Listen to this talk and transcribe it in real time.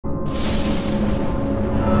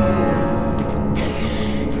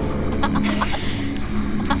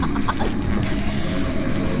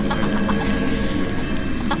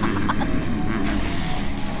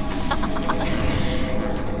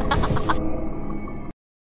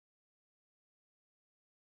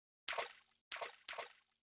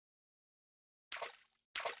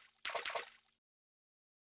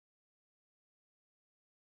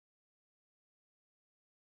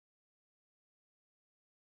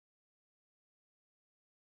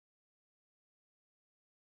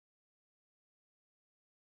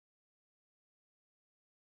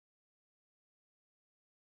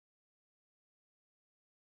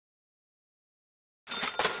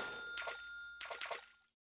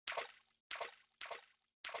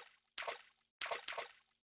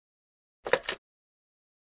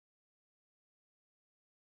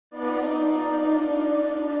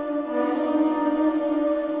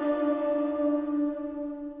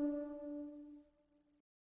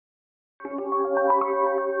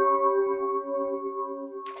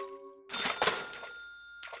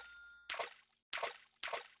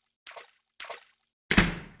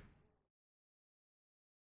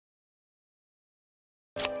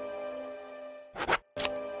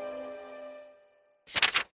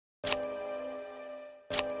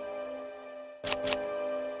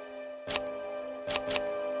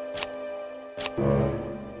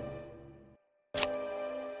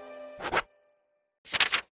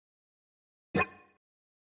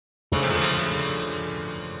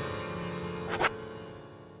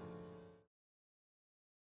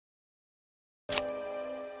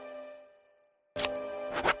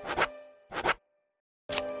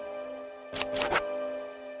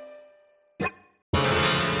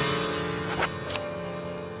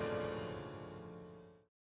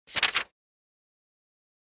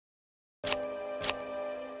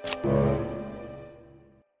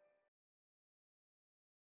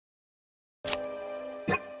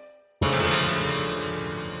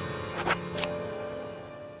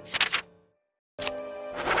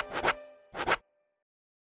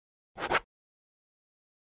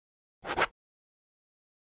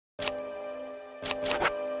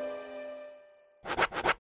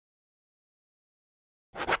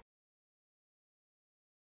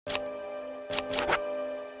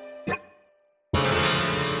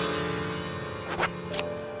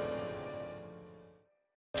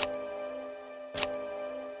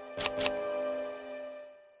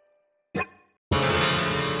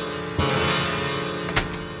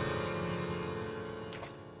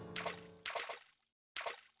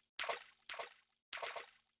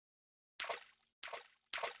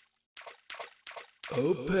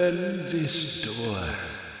Open this door.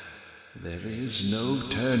 There is no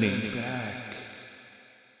turning back.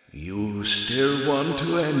 You still want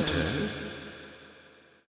to enter?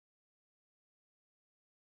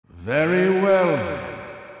 Very well then.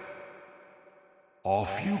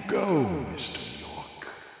 Off you go, Mr. York.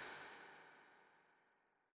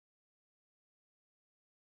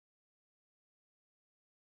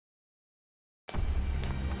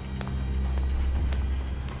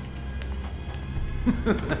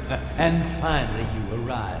 And finally you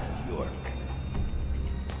arrive, York.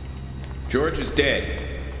 George is dead.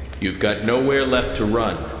 You've got nowhere left to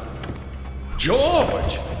run.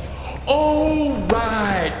 George! Oh,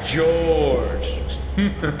 right, George.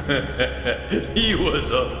 He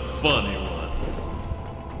was a funny one.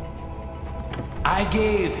 I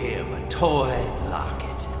gave him a toy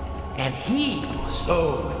locket, and he was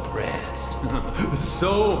so impressed,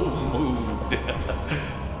 so moved.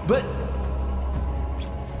 But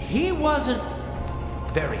he wasn't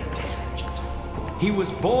very intelligent. He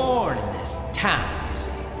was born in this town, you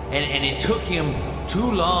see, and it took him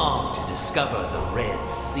too long to discover the Red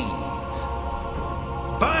Seeds.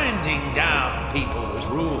 Binding down people with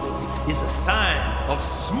rules is a sign of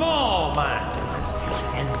small-mindedness,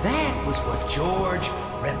 and that was what George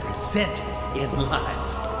represented in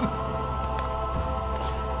life.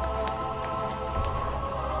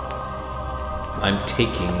 I'm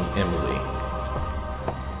taking Emily.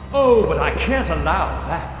 Oh, but I can't allow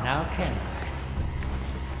that now, can I?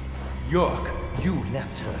 York, you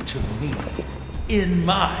left her to me, in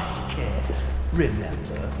my care.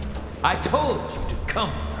 Remember? I told you to come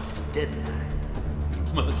with us, didn't I?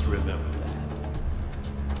 You must remember that.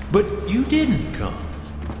 But you didn't come.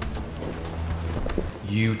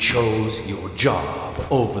 You chose your job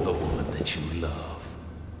over the woman that you love.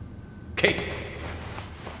 Casey,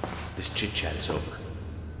 this chit-chat is over.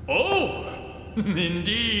 Over?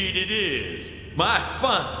 Indeed it is. My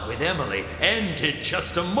fun with Emily ended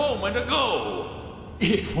just a moment ago.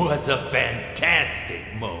 It was a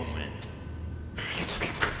fantastic moment.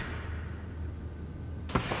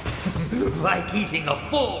 Like eating a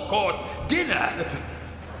full-course dinner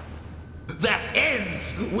that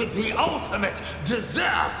ends with the ultimate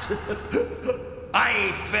dessert.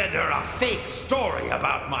 I fed her a fake story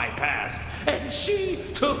about my past, and she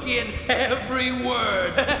took in every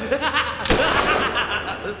word.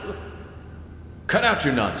 Cut out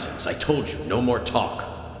your nonsense. I told you, no more talk.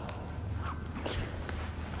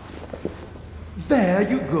 There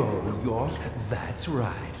you go, York. That's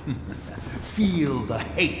right. Feel the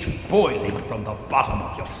hate boiling from the bottom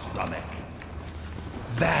of your stomach.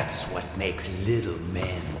 That's what makes little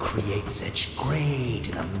men create such great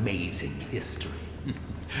and amazing history.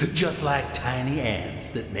 Just like tiny ants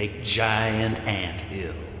that make giant ant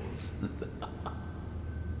hills.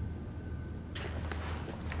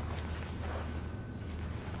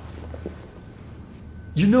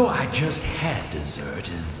 You know, I just had dessert,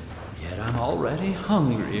 and yet I'm already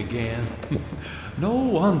hungry again. No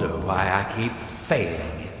wonder why I keep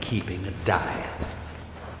failing at keeping a diet.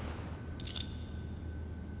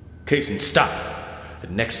 Kaysen, stop. The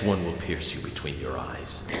next one will pierce you between your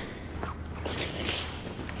eyes.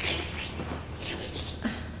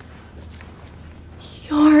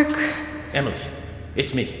 York. Emily,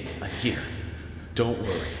 it's me. I'm here. Don't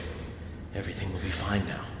worry. Everything will be fine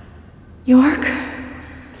now. York?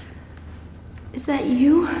 Is that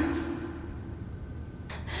you?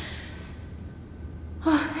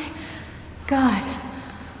 Oh, thank God.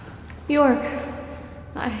 York,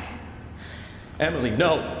 Emily,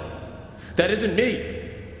 no. That isn't me.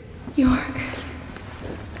 York.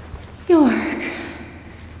 York.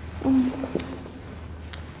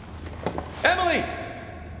 Emily!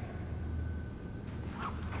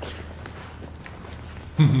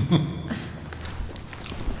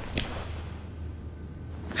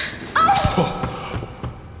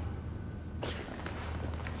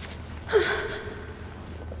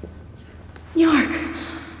 York,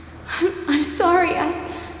 I'm sorry,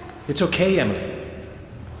 It's okay, Emily.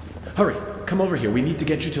 Hurry, come over here. We need to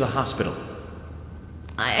get you to the hospital.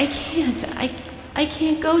 I can't. I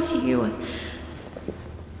can't go to you.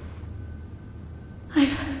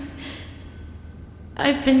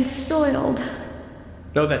 I've been soiled.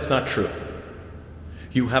 No, that's not true.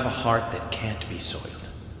 You have a heart that can't be soiled.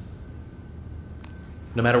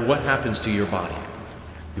 No matter what happens to your body,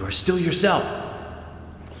 you are still yourself.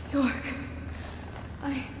 York,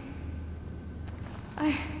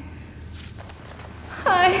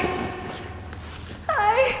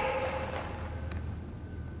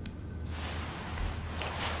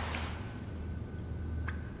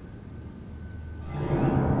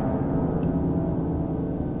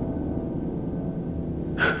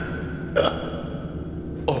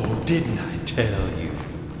 Oh, didn't I tell you?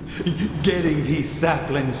 Getting these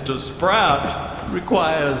saplings to sprout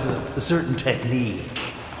requires a certain technique.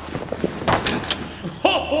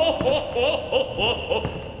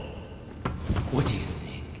 What do you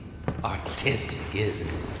think? Artistic, isn't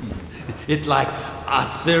it? It's like a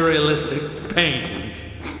surrealistic painting.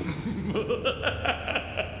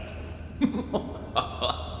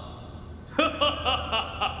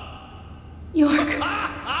 York,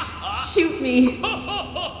 shoot me.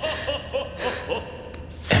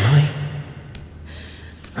 Emily?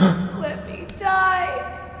 Let me die.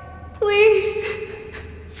 Please.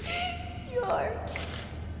 York.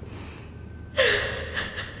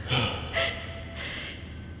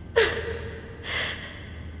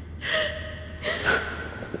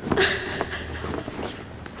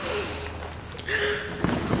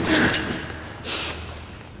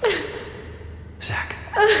 Zach,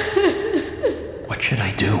 what should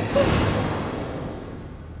I do?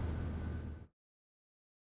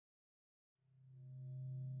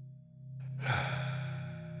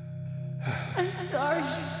 I'm sorry,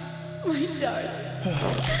 my darling.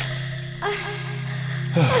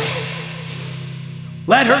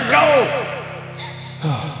 Let her go!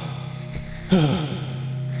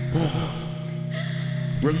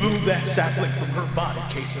 Remove that sapling from her body,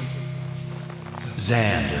 Kason.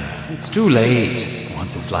 Xander, it's too late.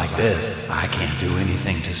 Once it's like this, I can't do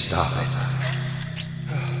anything to stop it.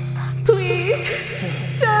 Please,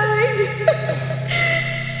 darling.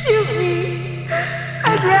 Shoot me.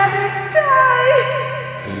 I'd rather die.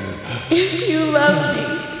 If you love me,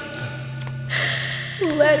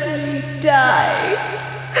 let me die.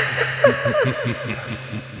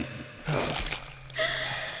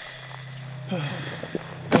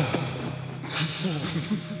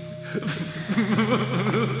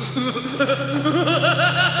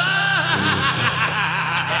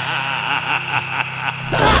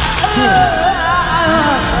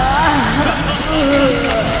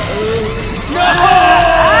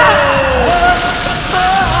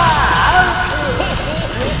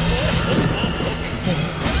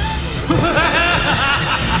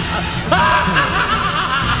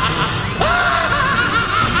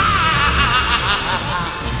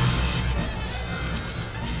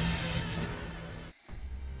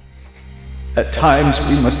 At times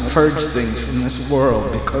we must purge things from this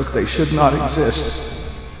world because they should not exist.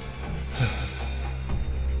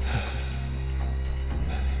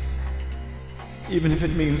 Even if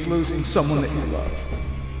it means losing someone that you love.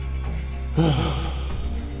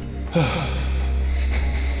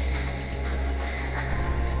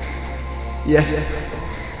 Yes,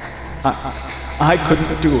 I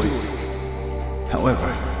couldn't do it.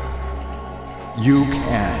 However, you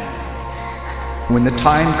can. When the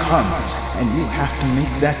time comes and you have to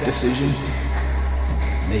make that decision,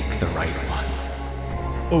 make the right one.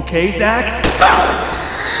 Okay, Zach?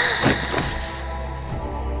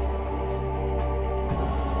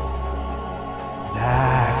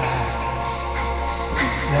 Zach.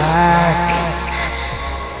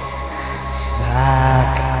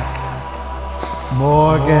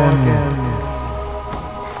 Morgan.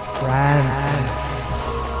 Francis.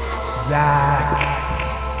 Zach.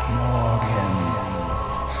 Morgan.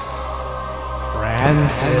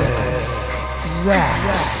 Francis. Zach.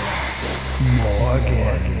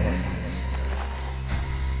 Morgan.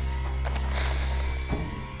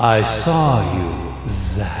 I saw you,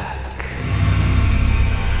 Zach.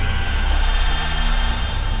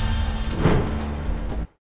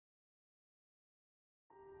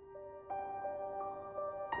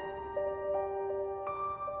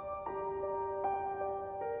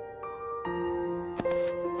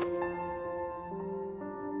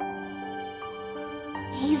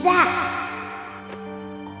 Hey, Zach.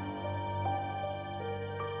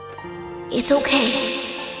 It's okay.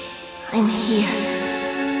 I'm here.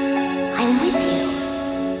 I'm with you.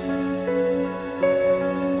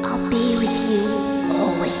 I'll be with you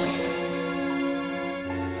always.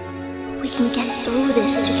 We can get through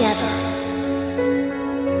this together.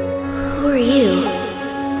 Who are you?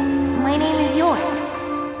 My name is York.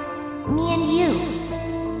 Me and you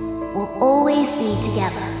will always be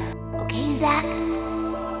together. Okay, Zach?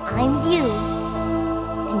 I'm you,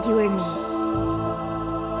 and you are me.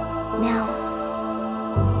 Now,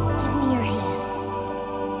 give me your hand.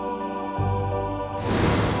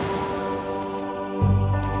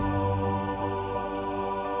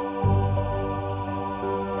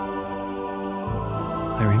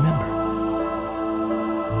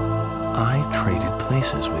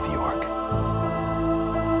 places with York.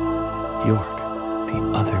 York, the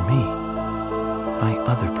other me, my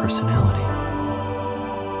other personality.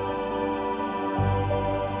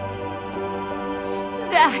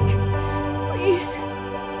 Zach, please.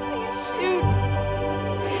 Please shoot.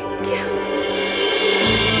 Kill me.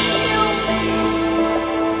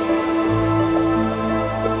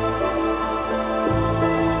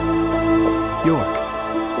 York,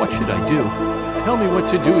 what should I do? Tell me what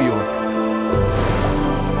to do, York.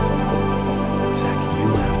 Zach, you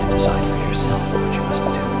have to decide for yourself what you must do.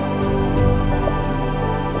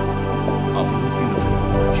 I'll be with you no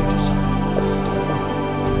matter what you decide.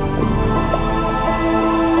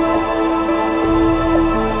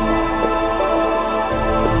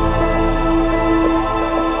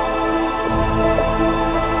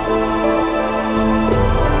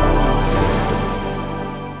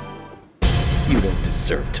 You don't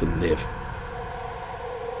deserve to live.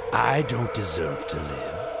 I don't deserve to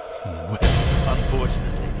live. Well,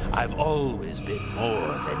 unfortunately, I've always been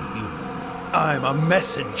more than human. I'm a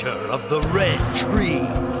messenger of the Red Tree,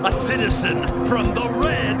 a citizen from the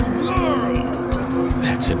Red World.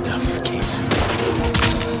 That's enough, Casey.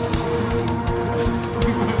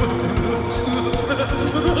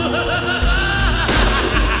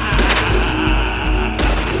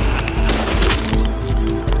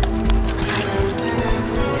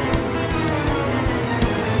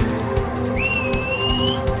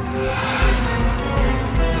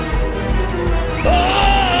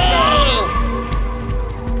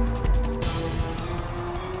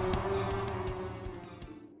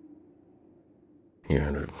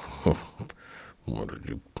 What did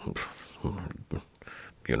you?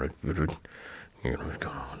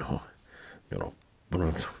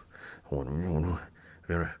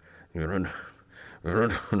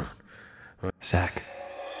 Zach,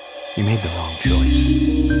 you made the wrong choice.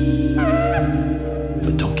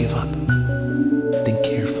 But don't give up. Think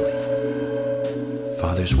carefully.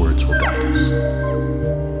 Father's words will guide us.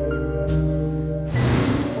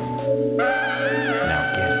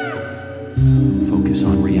 Now again, focus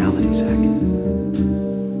on reality, Zach.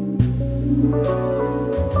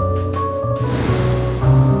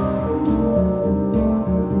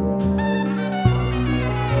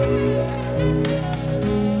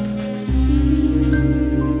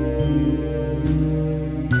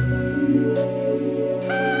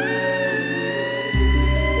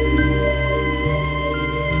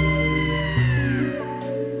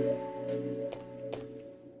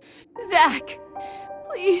 Zach,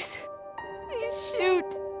 please. Please shoot.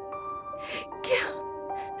 Kill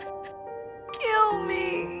me.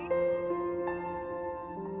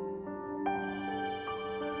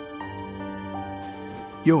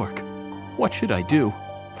 York, what should I do?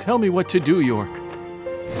 Tell me what to do, York.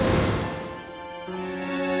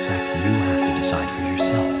 Zach, you have to decide for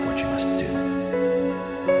yourself what you must do.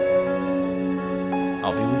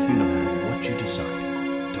 I'll be with you no matter what you decide.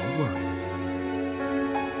 Don't worry.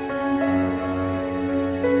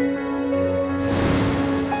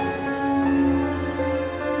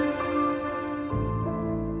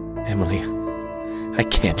 Emily, I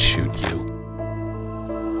can't shoot you.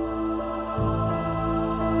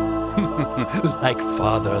 Like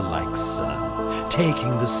father, like son,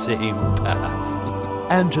 taking the same path.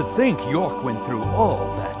 And to think York went through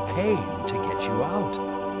all that pain to get you out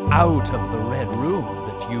of the red room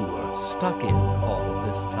that you were stuck in all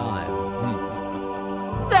this time.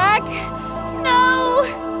 Zach, no!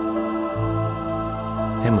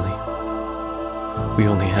 Emily, we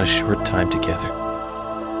only had a short time together,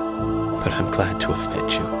 but I'm glad to have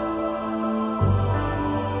met you.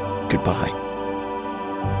 Goodbye.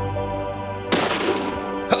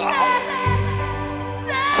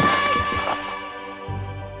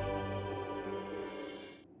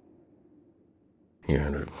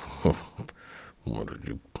 What did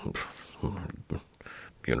you?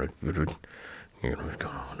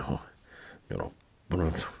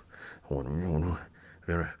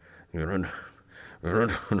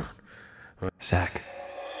 Zach,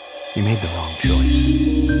 you made the wrong choice.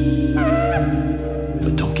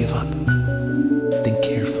 But don't give up. Think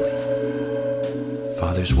carefully.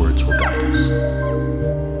 Father's words will guide us.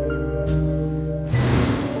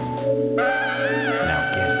 Now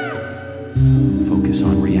again, focus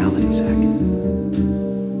on reality, Zach.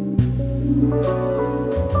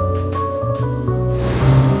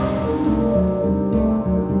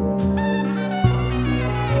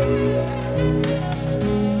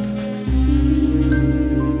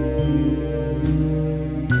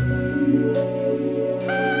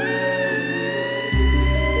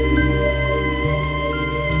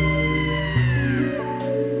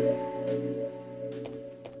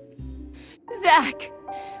 Zach!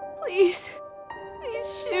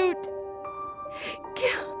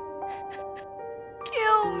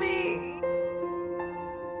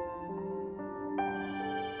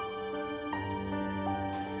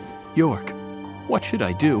 York, what should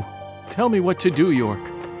I do? Tell me what to do, York.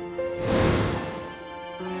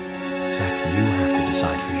 Zack, you have to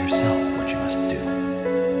decide for yourself what you must do.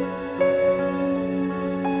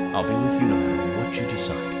 I'll be with you no matter what you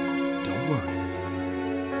decide. Don't worry.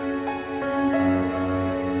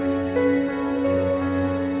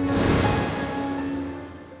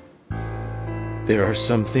 There are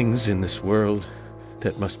some things in this world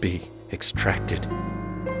that must be extracted,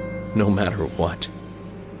 no matter what.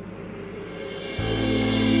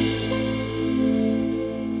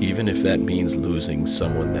 Even if that means losing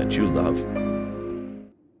someone that you love.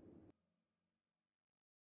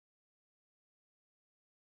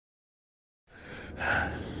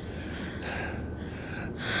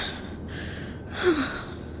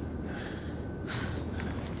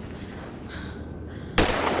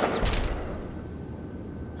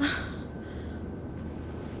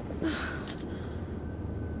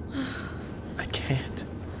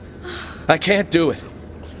 I can't do it.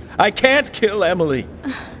 I can't kill Emily.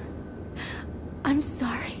 I'm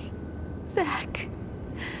sorry, Zack.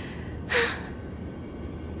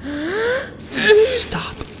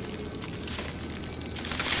 Stop.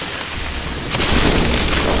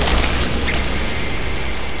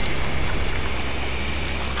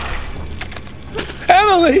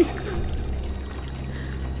 Emily!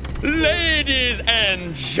 Ladies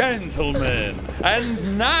and gentlemen,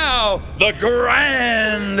 and now the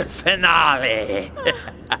grand finale.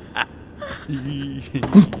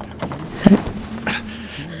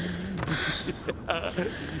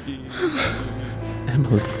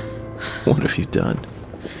 Emily, what have you done?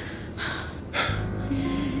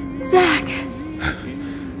 Zack,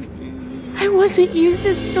 I wasn't used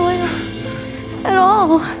as soil at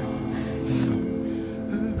all.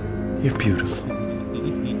 You're beautiful.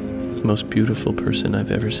 The most beautiful person I've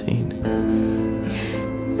ever seen.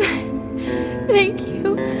 Thank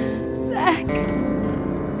you, Zack.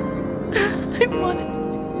 I wanted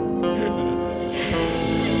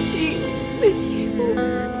to be with you.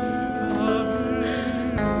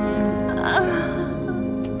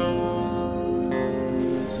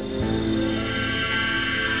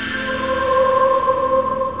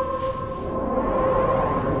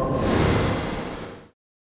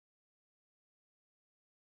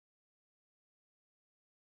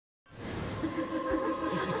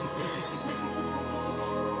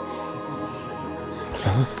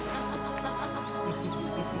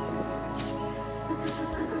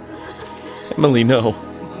 Emily, no.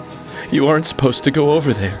 You aren't supposed to go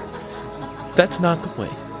over there. That's not the way.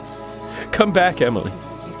 Come back, Emily.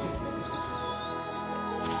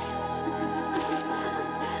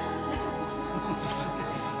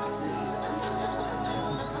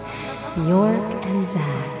 York and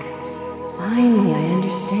Zack. Finally, I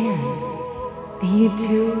understand. You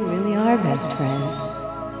two really are best friends.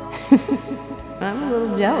 I'm a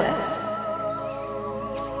little jealous.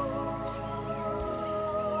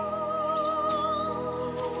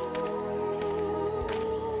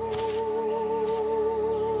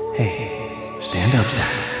 Hey, stand up,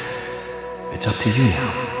 Zack. It's up to you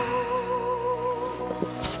now.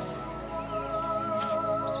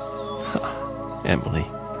 Emily,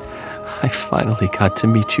 I finally got to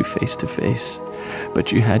meet you face to face.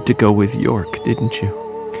 But you had to go with York, didn't you?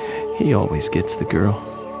 He always gets the girl.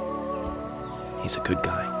 He's a good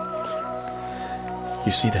guy.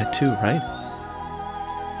 You see that too, right?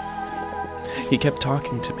 He kept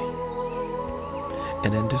talking to me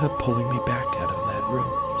and ended up pulling me back out of that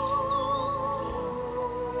room.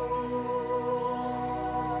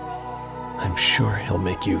 I'm sure he'll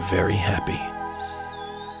make you very happy.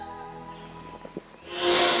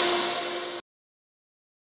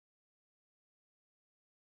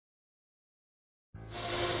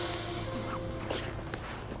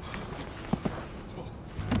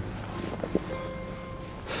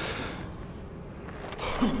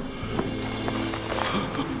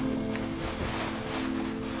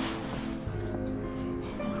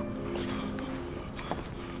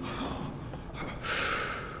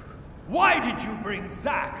 Why did you bring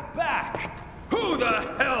Zack back? Who the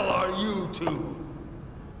hell are you two?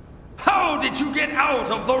 How did you get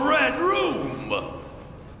out of the Red Room?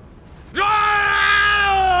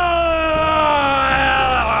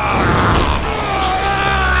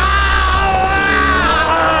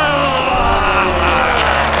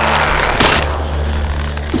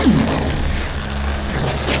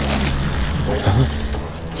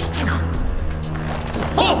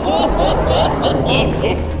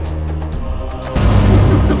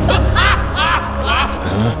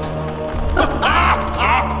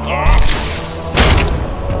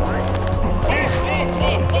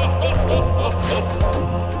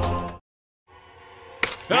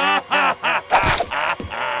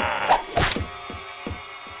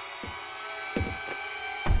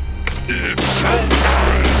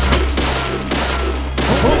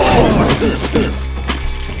 Zach.